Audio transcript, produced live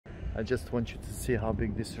I just want you to see how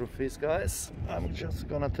big this roof is, guys. I'm just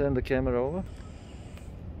gonna turn the camera over.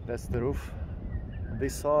 That's the roof on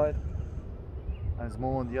this side, and there's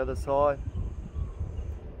more on the other side,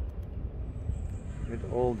 with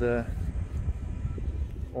all the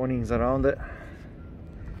awnings around it,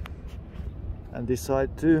 and this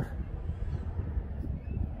side too.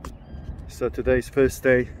 So today's first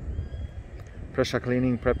day pressure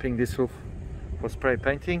cleaning, prepping this roof for spray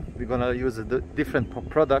painting. We're gonna use a different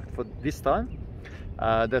product for this time.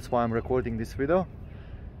 That's why I'm recording this video,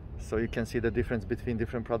 so you can see the difference between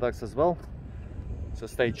different products as well. So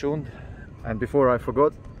stay tuned. And before I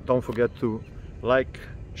forgot, don't forget to like,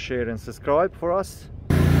 share and subscribe for us.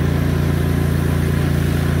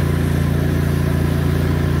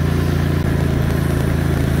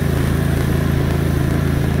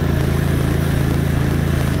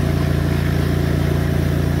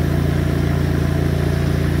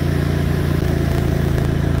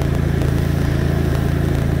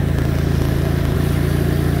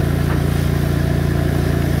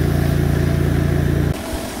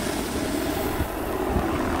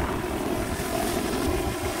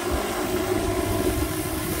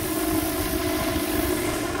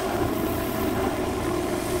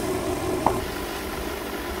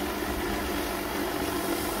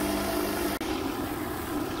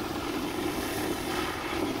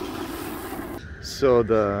 So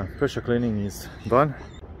the pressure cleaning is done.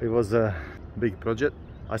 It was a big project.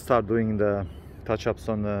 I started doing the touch-ups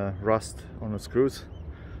on the rust on the screws.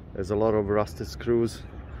 There's a lot of rusted screws,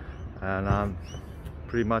 and I'm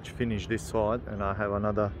pretty much finished this side, and I have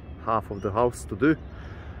another half of the house to do.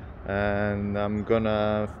 And I'm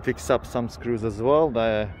gonna fix up some screws as well.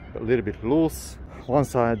 They're a little bit loose.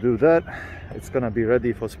 Once I do that, it's gonna be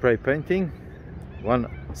ready for spray painting. 1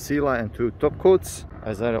 sealer and 2 top coats.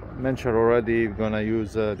 As I mentioned already, we're gonna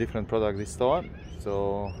use a different product this time.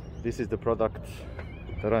 So this is the product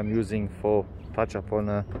that I'm using for touch up on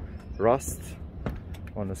a rust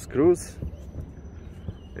on the screws.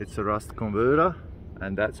 It's a rust converter,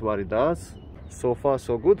 and that's what it does. So far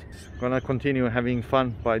so good. Gonna continue having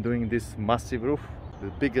fun by doing this massive roof,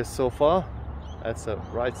 the biggest so far. That's the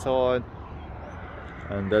right side,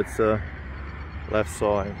 and that's the left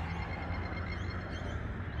side.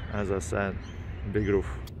 As I said, big roof.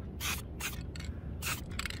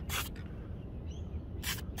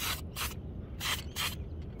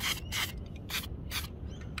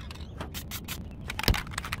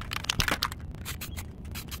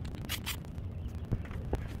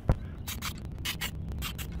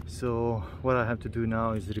 So what I have to do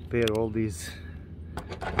now is repair all these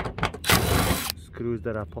screws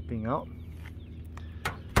that are popping out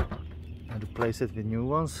and replace it with new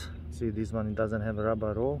ones. See, this one, it doesn't have a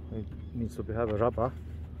rubber roll. It needs to have a rubber.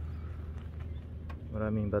 What I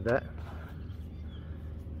mean by that,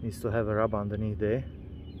 it needs to have a rubber underneath there,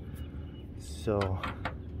 so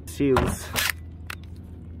seals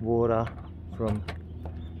water from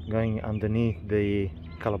going underneath the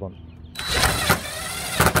collarbone.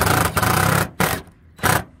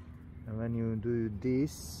 And when you do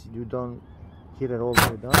this, you don't hit it all the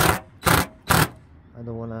way down. I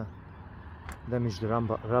don't want to damage the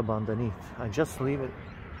rubber underneath. I just leave it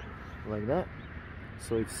like that,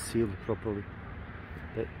 so it's sealed properly.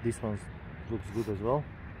 This one looks good as well,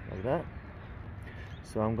 like that.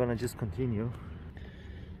 So I'm gonna just continue.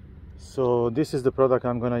 So this is the product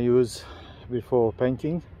I'm gonna use before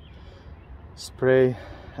painting. Spray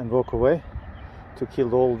and walk away to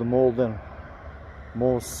kill all the mold and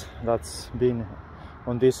moss that's been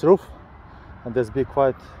on this roof. And there's been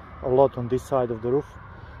quite a lot on this side of the roof,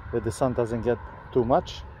 where the sun doesn't get too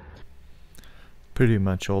much. Pretty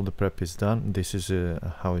much all the prep is done. This is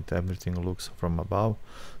how everything looks from above.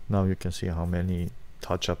 Now you can see how many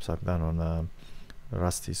touch-ups I've done on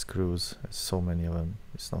rusty screws. So many of them,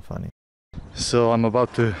 it's not funny. So I'm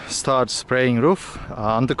about to start spraying roof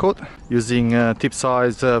undercoat using tip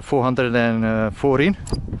size 414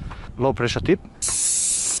 low pressure tip.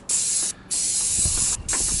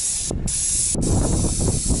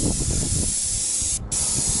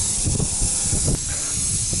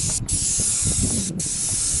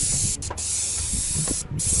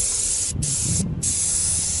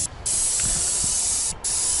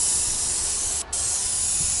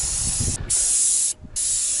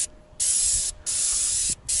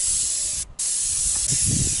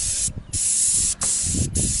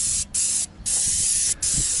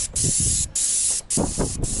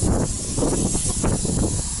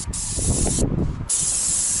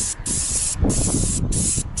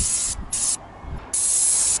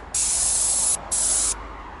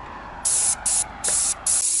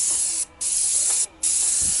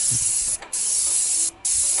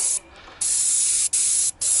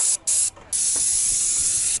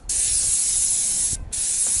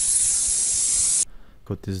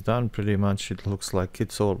 coat is done, pretty much it looks like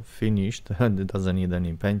it's all finished and it doesn't need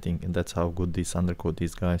any painting, and that's how good this undercoat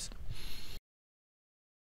is, guys.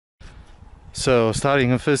 So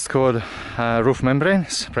starting with first coat, roof membrane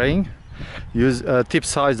spraying. Use tip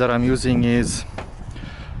size that I'm using is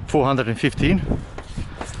 415.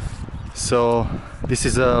 So this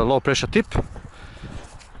is a low pressure tip,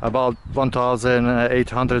 about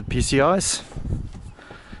 1800 PSI.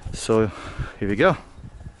 So here we go.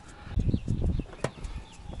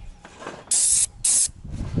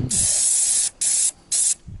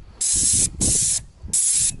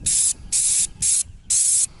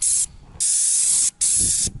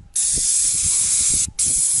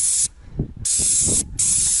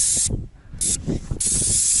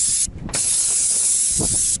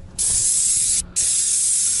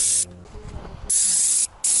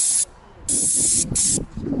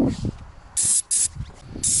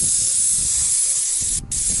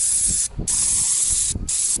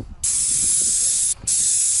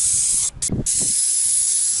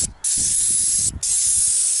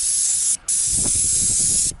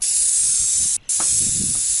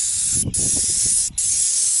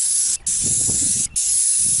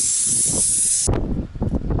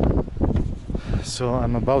 So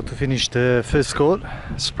I'm about to finish the first coat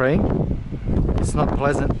spraying. It's not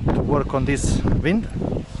pleasant to work on this wind,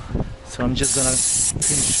 so I'm just gonna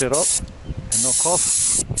finish it up and knock off.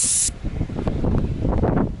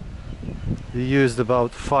 We used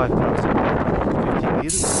about 5 drums of 50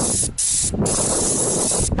 liters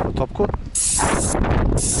for top coat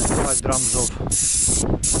and 5 drums of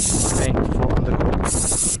paint for undercoat.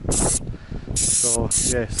 So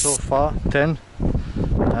yeah, so far 10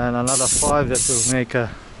 and another 5 that will make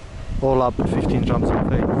all up 15 drums of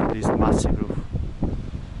paint for this massive roof.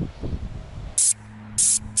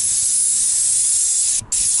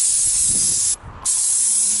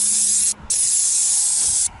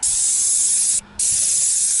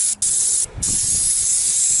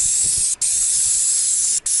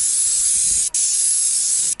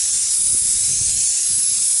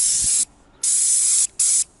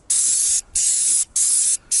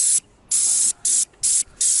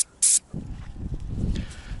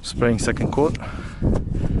 Spraying second coat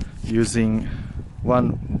using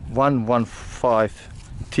 115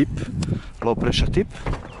 tip, low pressure tip.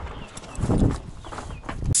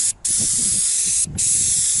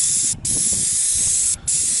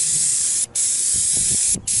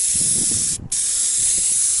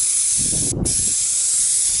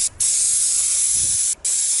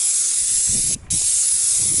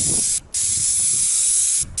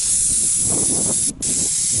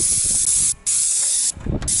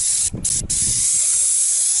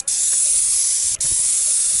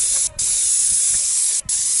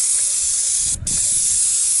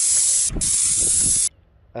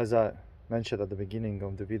 As I mentioned at the beginning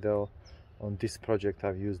of the video, on this project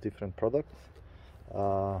I've used different products.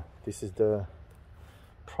 This is the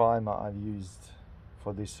primer I've used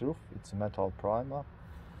for this roof. It's a metal primer,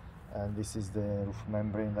 and this is the roof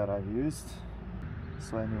membrane that I've used.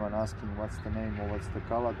 So anyone asking what's the name or what's the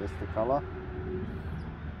color, that's the color.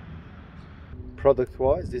 Product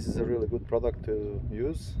wise, this is a really good product to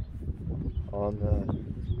use on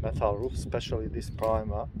metal roofs, especially this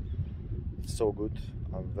primer. It's so good.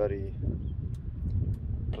 I'm very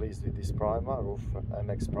pleased with this primer, Roof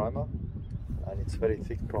MX primer, and it's very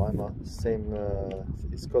thick primer. Same,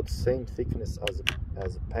 it's got same thickness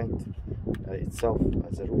as paint itself,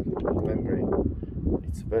 as a roof membrane.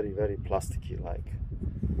 It's very plasticky like,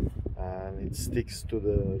 and it sticks to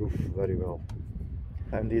the roof very well.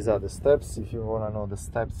 And these are the steps. If you want to know the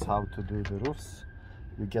steps how to do the roofs,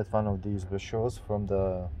 you get one of these brochures from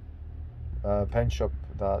the paint shop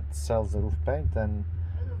that sells the roof paint, and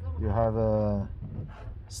you have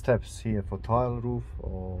steps here for tile roof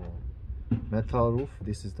or metal roof.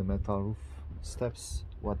 This is the metal roof steps,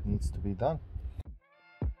 what needs to be done.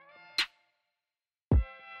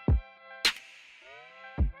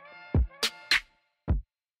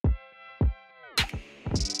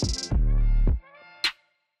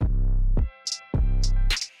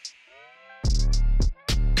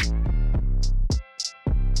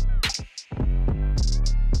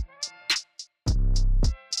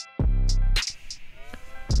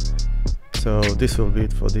 So this will be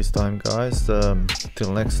it for this time, guys.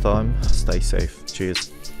 Till next time, stay safe.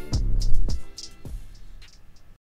 Cheers.